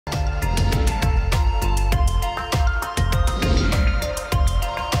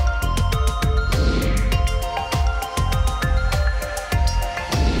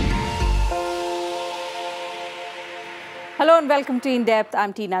Hello and welcome to In Depth.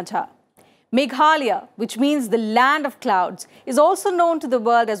 I'm Tina Jha. Meghalaya, which means the land of clouds, is also known to the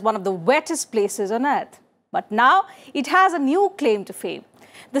world as one of the wettest places on earth. But now it has a new claim to fame.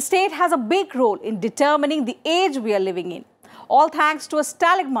 The state has a big role in determining the age we are living in, all thanks to a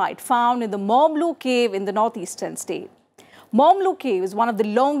stalagmite found in the Mawmluh cave in the northeastern state. Mawmluh cave is one of the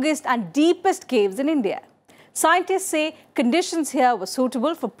longest and deepest caves in India. Scientists say conditions here were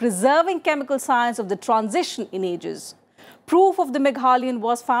suitable for preserving chemical signs of the transition in ages. Proof of the Meghalayan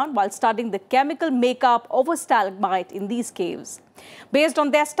was found while studying the chemical makeup of a stalagmite in these caves. Based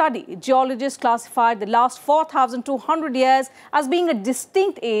on their study, geologists classified the last 4,200 years as being a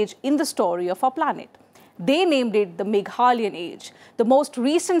distinct age in the story of our planet. They named it the Meghalayan Age, the most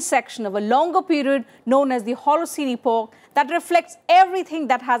recent section of a longer period known as the Holocene Epoch that reflects everything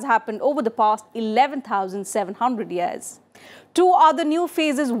that has happened over the past 11,700 years. Two other new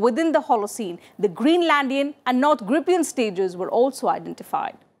phases within the Holocene, the Greenlandian and North Grippian stages, were also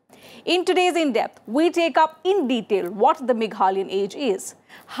identified. In today's In Depth, we take up in detail what the Meghalayan Age is,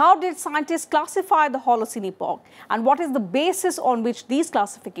 how did scientists classify the Holocene Epoch, and what is the basis on which these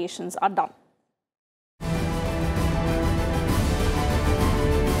classifications are done.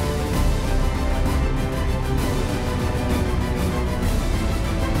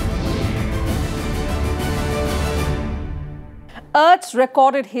 Earth's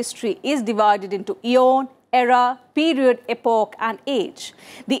recorded history is divided into eon, era, period, epoch, and age.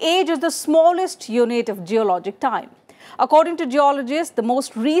 The age is the smallest unit of geologic time. According to geologists, the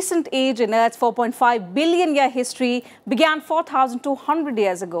most recent age in Earth's 4.5 billion year history began 4,200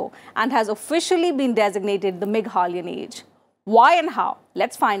 years ago and has officially been designated the Meghalayan Age. Why and how?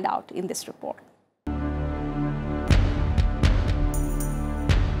 Let's find out in this report.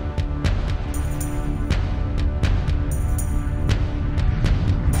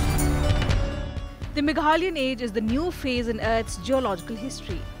 The Meghalayan Age is the new phase in Earth's geological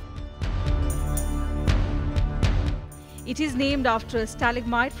history. It is named after a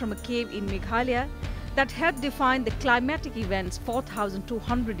stalagmite from a cave in Meghalaya that helped define the climatic events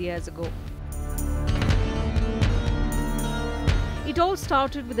 4,200 years ago. It all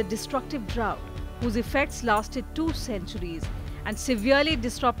started with a destructive drought whose effects lasted 2 centuries and severely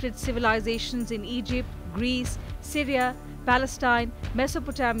disrupted civilizations in Egypt, Greece, Syria, Palestine,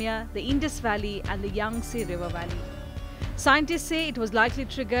 Mesopotamia, the Indus Valley and the Yangtze River Valley. Scientists say it was likely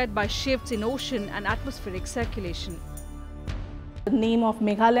triggered by shifts in ocean and atmospheric circulation. The name of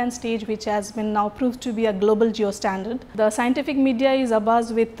Meghalayan stage, which has been now proved to be a global geostandard. The scientific media is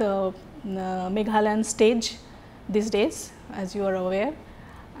abuzz with Meghalayan stage these days, as you are aware.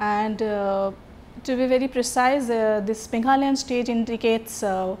 And to be very precise, this Meghalayan stage indicates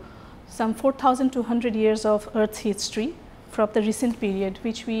some 4,200 years of Earth's history from the recent period,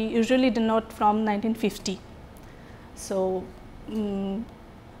 which we usually denote from 1950. So,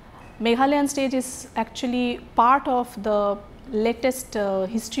 Meghalayan stage is actually part of the latest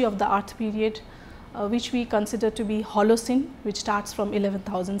history of the Earth period, which we consider to be Holocene, which starts from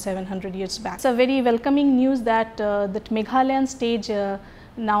 11,700 years back. It's a very welcoming news that that Meghalayan stage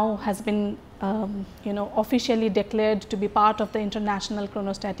now has been officially declared to be part of the International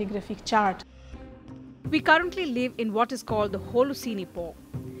Chronostratigraphic Chart. We currently live in what is called the Holocene Epoch.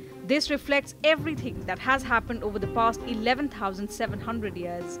 This reflects everything that has happened over the past 11,700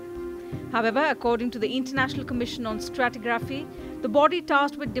 years. However, according to the International Commission on Stratigraphy, the body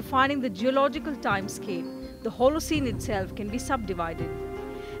tasked with defining the geological time scale, the Holocene itself can be subdivided.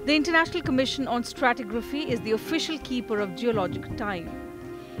 The International Commission on Stratigraphy is the official keeper of geological time.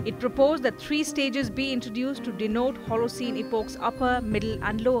 It proposed that 3 stages be introduced to denote Holocene Epoch's upper, middle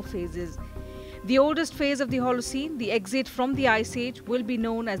and lower phases. The oldest phase of the Holocene, the exit from the Ice Age, will be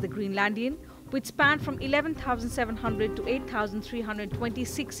known as the Greenlandian, which spanned from 11,700 to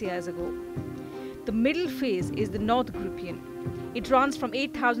 8,326 years ago. The middle phase is the North Grippian. It runs from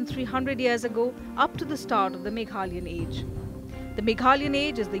 8,300 years ago up to the start of the Meghalayan Age. The Meghalayan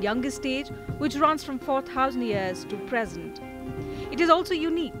Age is the youngest age, which runs from 4,000 years to present. It is also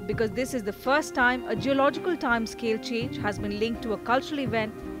unique because this is the first time a geological time scale change has been linked to a cultural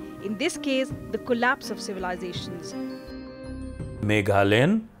event, in this case, the collapse of civilizations.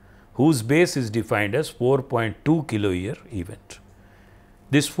 Meghalayan, whose base is defined as 4.2 kiloyear event.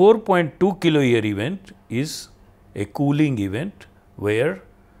 This 4.2 kiloyear event is a cooling event where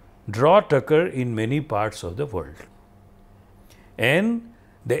drought occur in many parts of the world. And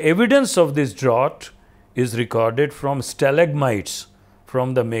the evidence of this drought is recorded from stalagmites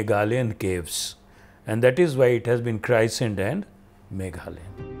from the Meghalayan caves, and that is why it has been christened and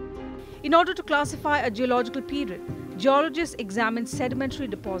Meghalayan. In order to classify a geological period, geologists examine sedimentary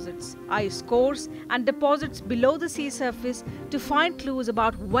deposits, ice cores, and deposits below the sea surface to find clues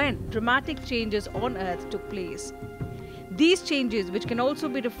about when dramatic changes on Earth took place. These changes, which can also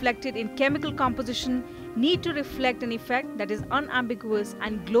be reflected in chemical composition, need to reflect an effect that is unambiguous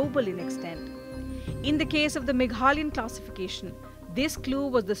and global in extent. In the case of the Meghalayan classification, this clue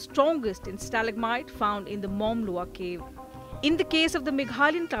was the strongest in stalagmite found in the Mawmluh cave. In the case of the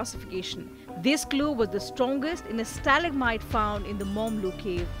Meghalayan classification, this clue was the strongest in a stalagmite found in the Mawmluh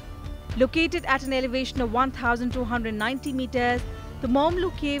cave. Located at an elevation of 1,290 meters, the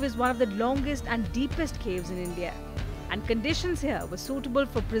Mawmluh cave is one of the longest and deepest caves in India. And conditions here were suitable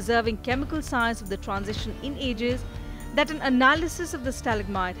for preserving chemical signs of the transition in ages that an analysis of the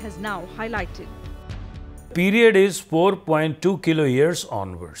stalagmite has now highlighted. Period is 4.2 kilo years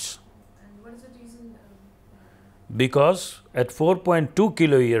onwards. And what is the reason? Because at 4.2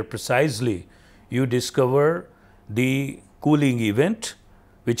 kilo year precisely, you discover the cooling event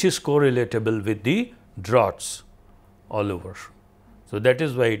which is correlatable with the droughts all over. So that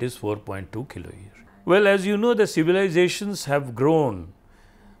is why it is 4.2 kilo year. Well, as you know, the civilizations have grown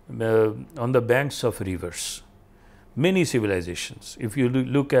on the banks of rivers. Many civilizations. If you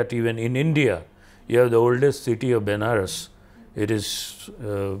look at even in India, you have the oldest city of Benares. It is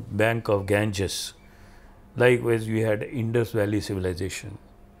bank of Ganges. Likewise, we had Indus Valley civilization.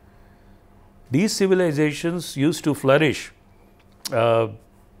 These civilizations used to flourish on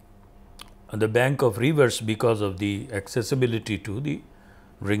the bank of rivers because of the accessibility to the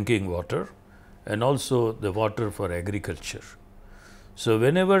drinking water and also the water for agriculture. So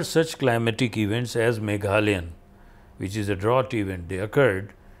whenever such climatic events as Meghalayan, which is a drought event, they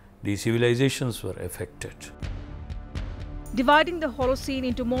occurred, the civilizations were affected. Dividing the Holocene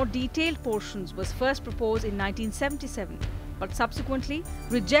into more detailed portions was first proposed in 1977, but subsequently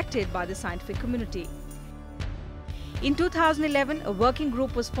rejected by the scientific community. In 2011, a working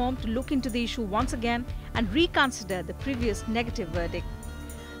group was formed to look into the issue once again and reconsider the previous negative verdict.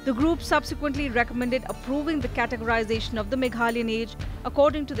 The group subsequently recommended approving the categorization of the Meghalayan Age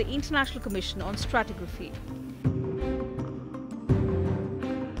according to the International Commission on Stratigraphy.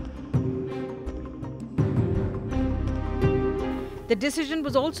 The decision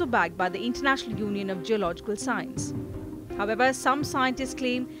was also backed by the International Union of Geological Science. However, some scientists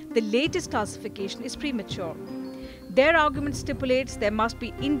claim the latest classification is premature. Their argument stipulates there must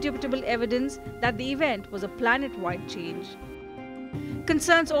be indubitable evidence that the event was a planet-wide change.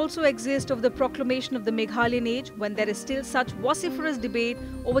 Concerns also exist over the proclamation of the Meghalayan Age when there is still such vociferous debate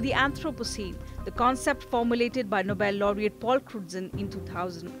over the Anthropocene, the concept formulated by Nobel laureate Paul Crutzen in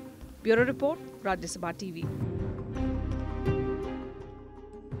 2000. Bureau Report, Rajya Sabha TV.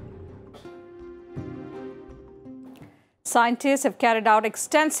 Scientists have carried out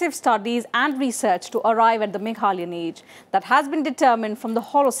extensive studies and research to arrive at the Meghalayan Age that has been determined from the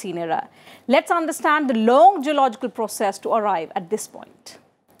Holocene era. Let's understand the long geological process to arrive at this point.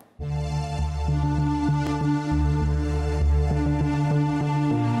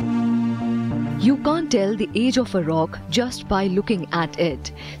 You can't tell the age of a rock just by looking at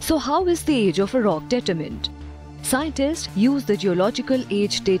it. So how is the age of a rock determined? Scientists use the geological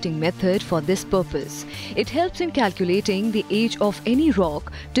age dating method for this purpose. It helps in calculating the age of any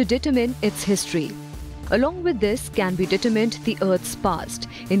rock to determine its history. Along with this can be determined the Earth's past,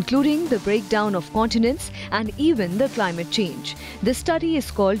 including the breakdown of continents and even the climate change. This study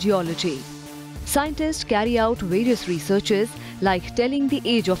is called geology. Scientists carry out various researches like telling the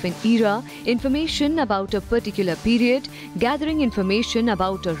age of an era, information about a particular period, gathering information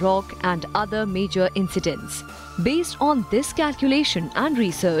about a rock and other major incidents. Based on this calculation and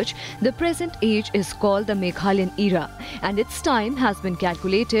research, the present age is called the Meghalayan era and its time has been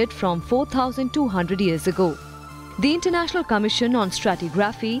calculated from 4,200 years ago. The International Commission on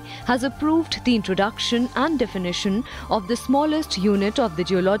Stratigraphy has approved the introduction and definition of the smallest unit of the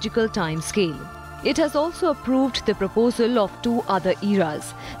geological time scale. It has also approved the proposal of two other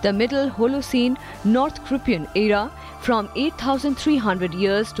eras, the Middle Holocene North Cripian era from 8,300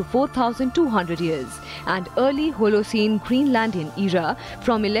 years to 4,200 years and Early Holocene Greenlandian era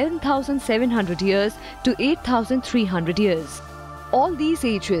from 11,700 years to 8,300 years. All these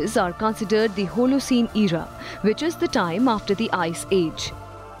ages are considered the Holocene era, which is the time after the Ice Age.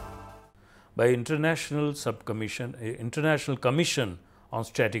 By International Commission on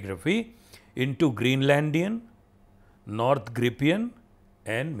Stratigraphy into Greenlandian, North Cripian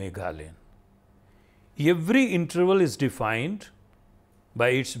and Meghalayan. Every interval is defined by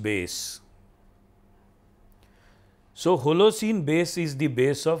its base. So, Holocene base is the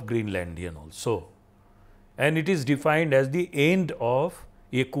base of Greenlandian also, and it is defined as the end of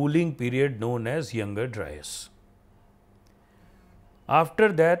a cooling period known as Younger Dryas.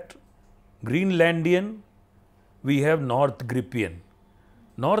 After that, Greenlandian, we have North Grippian.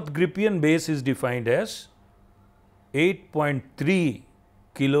 North Grippian base is defined as 8.3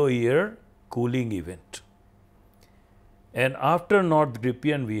 kilo-year cooling event. And after North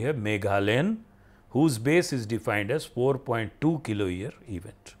Grippian, we have Meghalayan, whose base is defined as 4.2 kilo-year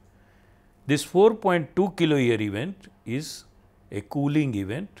event. This 4.2 kilo-year event is a cooling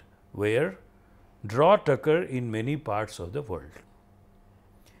event where drought occur in many parts of the world.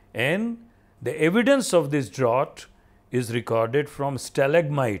 And the evidence of this drought is recorded from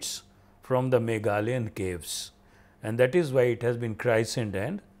stalagmites from the Meghalayan caves, and that is why it has been christened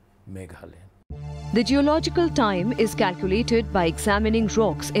and Meghalayan. The geological time is calculated by examining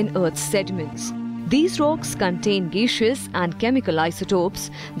rocks in Earth's sediments. These rocks contain gaseous and chemical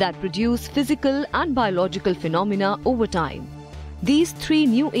isotopes that produce physical and biological phenomena over time. These three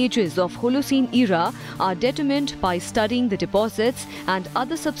new ages of Holocene era are determined by studying the deposits and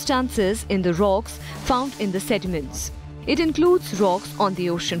other substances in the rocks found in the sediments. It includes rocks on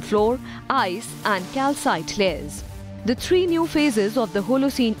the ocean floor, ice and calcite layers. The three new phases of the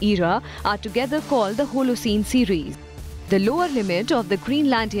Holocene era are together called the Holocene series. The lower limit of the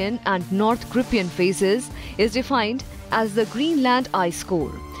Greenlandian and North Grippian phases is defined as the Greenland ice core,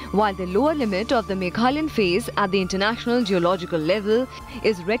 while the lower limit of the Meghalayan phase at the international geological level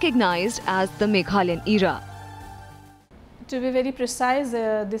is recognized as the Meghalayan era. To be very precise,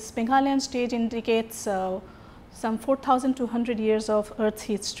 this Meghalayan stage indicates some 4,200 years of Earth's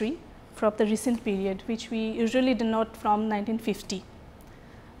history from the recent period, which we usually denote from 1950.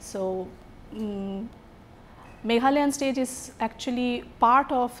 So, Meghalayan stage is actually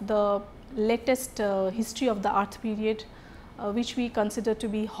part of the latest history of the Earth period, which we consider to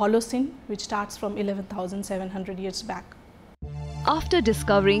be Holocene, which starts from 11,700 years back. After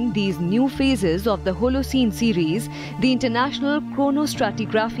discovering these new phases of the Holocene series, the International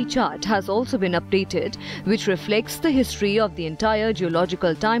Chronostratigraphy chart has also been updated, which reflects the history of the entire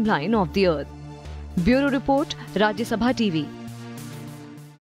geological timeline of the Earth. Bureau Report, Rajya Sabha TV.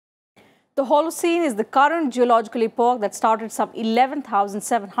 The Holocene is the current geological epoch that started some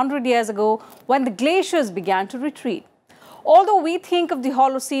 11,700 years ago when the glaciers began to retreat. Although we think of the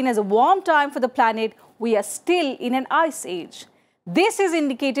Holocene as a warm time for the planet, we are still in an ice age. This is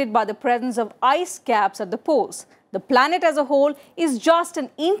indicated by the presence of ice caps at the poles. The planet as a whole is just an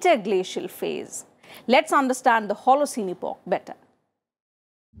interglacial phase. Let's understand the Holocene epoch better.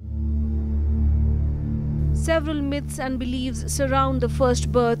 Several myths and beliefs surround the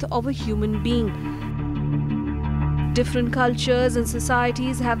first birth of a human being. Different cultures and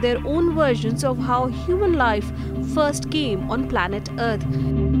societies have their own versions of how human life first came on planet Earth.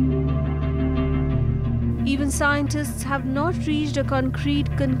 Even scientists have not reached a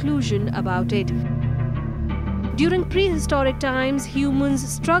concrete conclusion about it. During prehistoric times, humans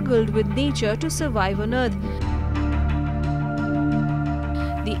struggled with nature to survive on Earth.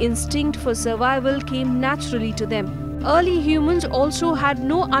 The instinct for survival came naturally to them. Early humans also had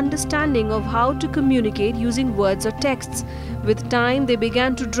no understanding of how to communicate using words or texts. With time, they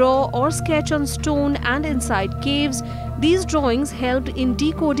began to draw or sketch on stone and inside caves. These drawings helped in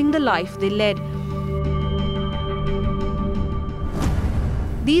decoding the life they led.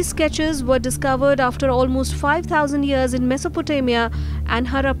 These sketches were discovered after almost 5,000 years in Mesopotamia and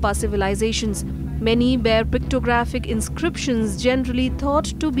Harappa civilizations. Many bear pictographic inscriptions generally thought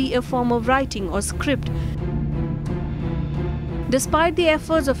to be a form of writing or script. Despite the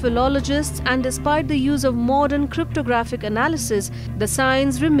efforts of philologists and despite the use of modern cryptographic analysis, the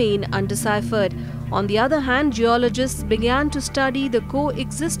signs remain undeciphered. On the other hand, geologists began to study the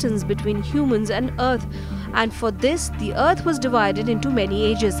coexistence between humans and Earth, and for this, the Earth was divided into many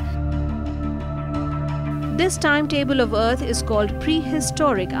ages. This timetable of Earth is called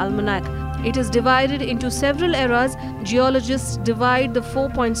Prehistoric Almanac. It is divided into several eras. Geologists divide the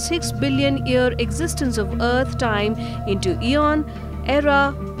 4.6 billion year existence of Earth time into eon,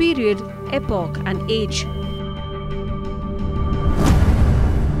 era, period, epoch, and age.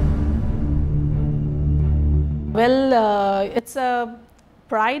 Well, it's a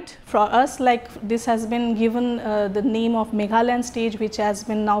pride for us, like this has been given the name of Meghalayan stage, which has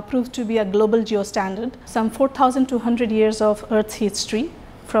been now proved to be a global geostandard. Some 4,200 years of Earth's history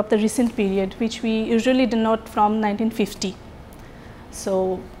from the recent period, which we usually denote from 1950.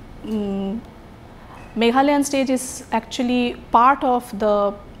 So, Meghalayan stage is actually part of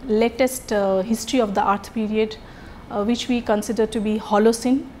the latest history of the Earth period, which we consider to be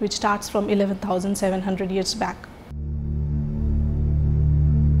Holocene, which starts from 11,700 years back.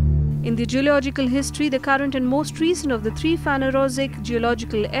 In the geological history, the current and most recent of the three Phanerozoic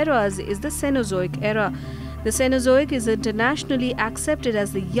geological eras is the Cenozoic era. The Cenozoic is internationally accepted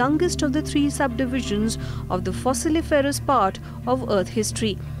as the youngest of the three subdivisions of the fossiliferous part of Earth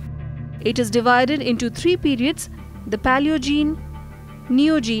history. It is divided into three periods: the Paleogene,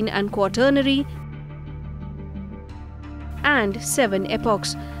 Neogene and Quaternary, and 7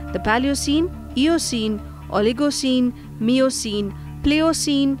 epochs: the Paleocene, Eocene, Oligocene, Miocene,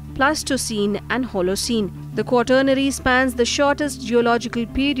 Pliocene, Pleistocene and Holocene. The Quaternary spans the shortest geological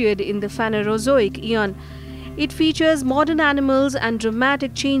period in the Phanerozoic eon. It features modern animals and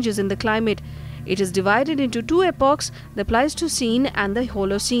dramatic changes in the climate. It is divided into 2 epochs, the Pleistocene and the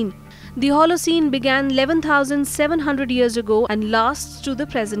Holocene. The Holocene began 11,700 years ago and lasts to the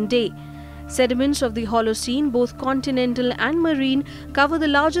present day. Sediments of the Holocene, both continental and marine, cover the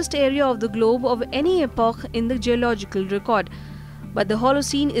largest area of the globe of any epoch in the geological record. But the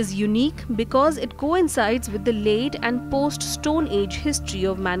Holocene is unique because it coincides with the late and post-Stone Age history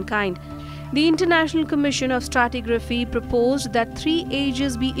of mankind. The International Commission of Stratigraphy proposed that 3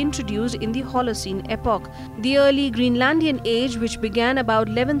 ages be introduced in the Holocene epoch: the early Greenlandian age, which began about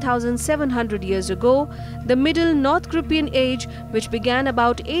 11,700 years ago, the middle North-Grippian age, which began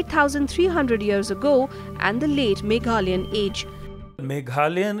about 8,300 years ago, and the late Meghalayan age.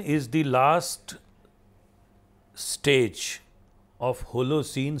 Meghalayan is the last stage of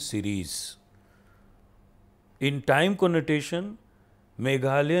Holocene series. In time connotation,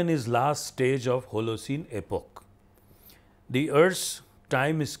 Meghalayan is last stage of Holocene epoch. The Earth's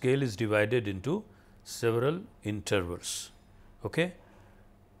time scale is divided into several intervals. Okay?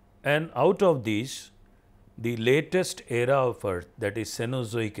 And out of these, the latest era of Earth, that is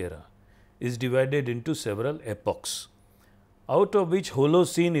Cenozoic era, is divided into several epochs, out of which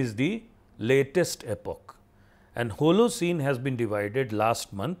Holocene is the latest epoch. And Holocene has been divided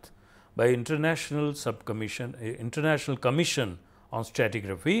last month by International Commission on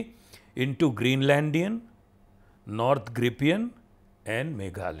Stratigraphy into Greenlandian, North-Grippian and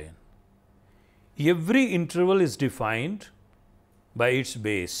Meghalayan. Every interval is defined by its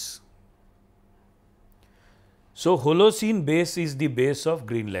base. So, Holocene base is the base of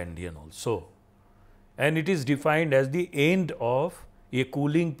Greenlandian also, and it is defined as the end of a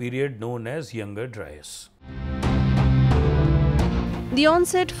cooling period known as Younger Dryas. The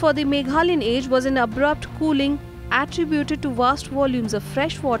onset for the Meghalayan age was an abrupt cooling attributed to vast volumes of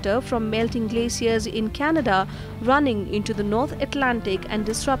fresh water from melting glaciers in Canada running into the North Atlantic and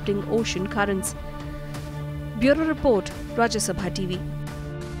disrupting ocean currents. Bureau Report, Rajya Sabha TV.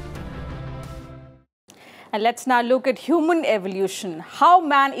 And let's now look at human evolution, how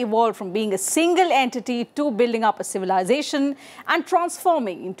man evolved from being a single entity to building up a civilization and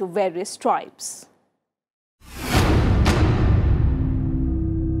transforming into various tribes.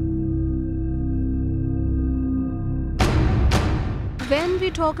 When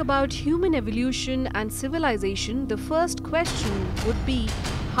we talk about human evolution and civilization, the first question would be,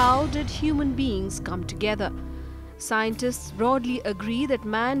 how did human beings come together? Scientists broadly agree that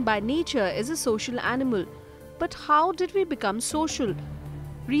man by nature is a social animal. But how did we become social?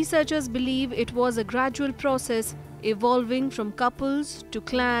 Researchers believe it was a gradual process, evolving from couples to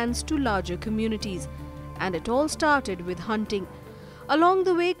clans to larger communities. And it all started with hunting. Along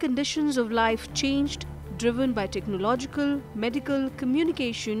the way, conditions of life changed, driven by technological, medical,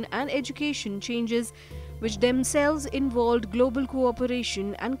 communication and education changes, which themselves involved global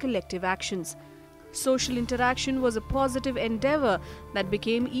cooperation and collective actions. Social interaction was a positive endeavor that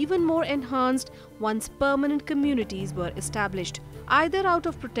became even more enhanced once permanent communities were established. Either out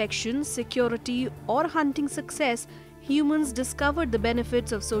of protection, security or hunting success, humans discovered the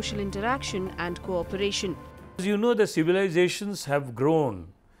benefits of social interaction and cooperation. As you know, the civilizations have grown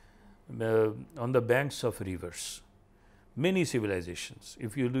on the banks of rivers, many civilizations.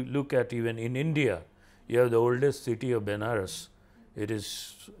 If you look at even in India, you have the oldest city of Benares, it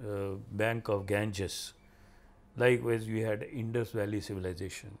is bank of Ganges. Likewise, we had Indus Valley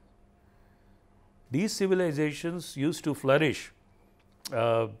civilization. These civilizations used to flourish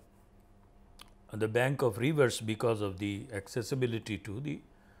on the bank of rivers because of the accessibility to the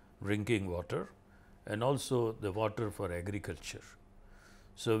drinking water and also the water for agriculture.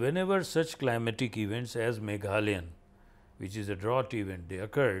 So, whenever such climatic events as Meghalayan, which is a drought event, they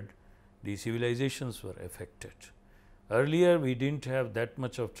occurred, the civilizations were affected. Earlier, we did not have that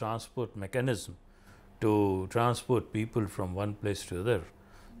much of transport mechanism to transport people from one place to other.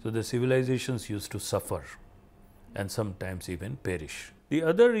 So, the civilizations used to suffer and sometimes even perish. The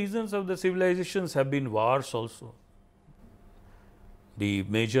other reasons of the civilizations have been wars also. The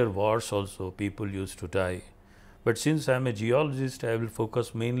major wars also, people used to die. But since I am a geologist, I will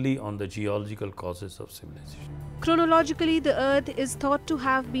focus mainly on the geological causes of civilization. Chronologically, the Earth is thought to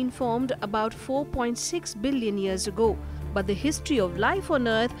have been formed about 4.6 billion years ago, but the history of life on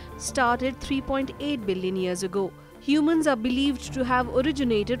Earth started 3.8 billion years ago. Humans are believed to have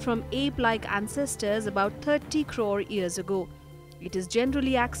originated from ape-like ancestors about 30 crore years ago. It is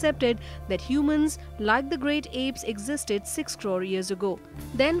generally accepted that humans, like the great apes, existed 6 crore years ago.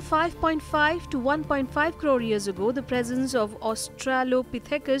 Then 5.5 to 1.5 crore years ago, the presence of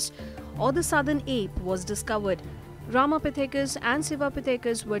Australopithecus or the southern ape was discovered. Ramapithecus and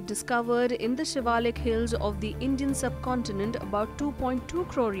Sivapithecus were discovered in the Shivalik hills of the Indian subcontinent about 2.2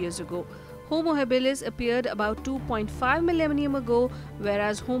 crore years ago. Homo habilis appeared about 2.5 millennium ago,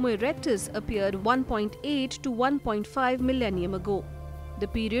 whereas Homo erectus appeared 1.8 to 1.5 millennium ago. The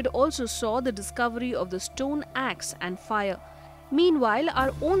period also saw the discovery of the stone axe and fire. Meanwhile,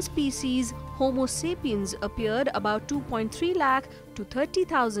 our own species, Homo sapiens, appeared about 2.3 lakh to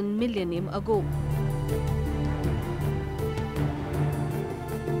 30,000 millennium ago.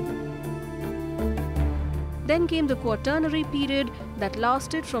 Then came the Quaternary period that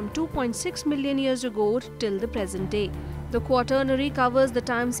lasted from 2.6 million years ago till the present day. The Quaternary covers the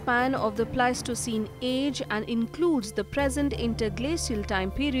time span of the Pleistocene age and includes the present interglacial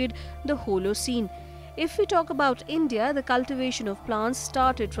time period, the Holocene. If we talk about India, the cultivation of plants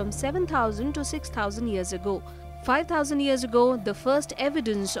started from 7,000 to 6,000 years ago. 5,000 years ago, the first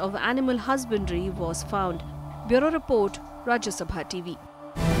evidence of animal husbandry was found. Bureau Report, Rajya Sabha TV.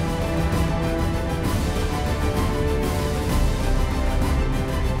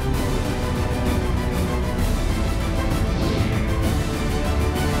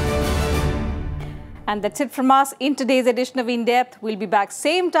 And that's it from us in today's edition of In Depth. We'll be back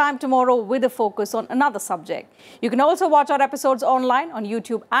same time tomorrow with a focus on another subject. You can also watch our episodes online on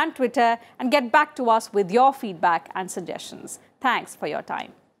YouTube and Twitter and get back to us with your feedback and suggestions. Thanks for your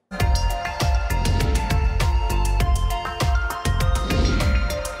time.